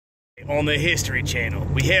On the History Channel,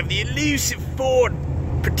 we have the elusive Ford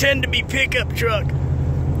pretend to be pickup truck.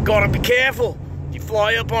 Gotta be careful. If you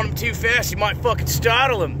fly up on him too fast, you might fucking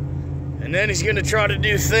startle him. And then he's gonna try to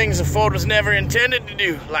do things a Ford was never intended to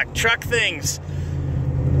do, like truck things.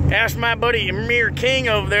 Ask my buddy Amir King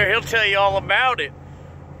over there, he'll tell you all about it.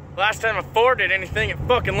 Last time a Ford did anything, it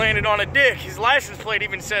fucking landed on a dick. His license plate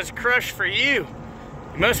even says crush for you.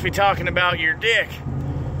 He must be talking about your dick.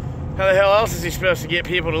 How the hell else is he supposed to get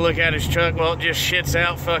people to look at his truck? Well, it just shits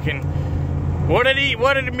out fucking... What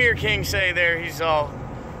did Amir King say there? He's all,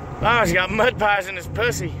 oh, he's got mud pies in his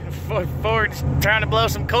pussy. Ford's trying to blow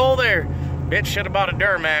some coal there. Bitch should have bought a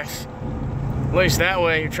Duramax. At least that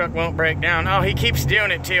way your truck won't break down. Oh, he keeps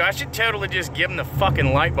doing it too. I should totally just give him the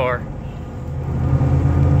fucking light bar.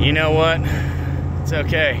 You know what? It's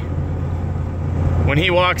okay. When he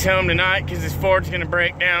walks home tonight because his Ford's gonna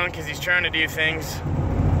break down because he's trying to do things,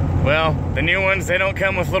 well, the new ones, they don't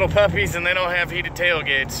come with little puppies and they don't have heated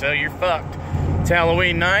tailgates, so you're fucked. It's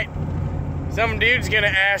Halloween night. Some dude's gonna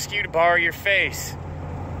ask you to borrow your face.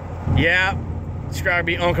 Yeah, it's gotta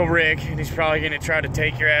be Uncle Rick, and he's probably gonna try to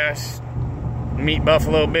take your ass, meet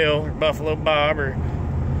Buffalo Bill, or Buffalo Bob, or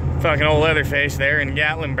fucking old Leatherface there in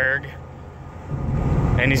Gatlinburg.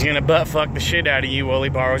 And he's gonna butt fuck the shit out of you while he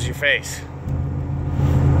borrows your face.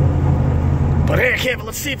 But here, Kevin,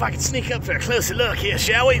 let's see if I can sneak up for a closer look here,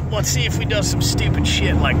 shall we? Let's see if we do some stupid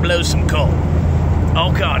shit like blow some coal.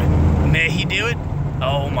 Oh God, may he do it?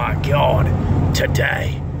 Oh my God,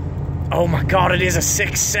 today. Oh my God, it is a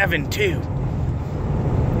 6.7 too.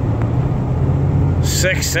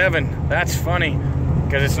 6.7, that's funny.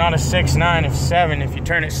 Because it's not a 6.9 of 7. If you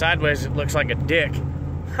turn it sideways, it looks like a dick.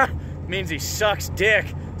 Ha, means he sucks dick.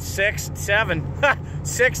 6.7, ha,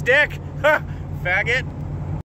 6 dick, ha, faggot.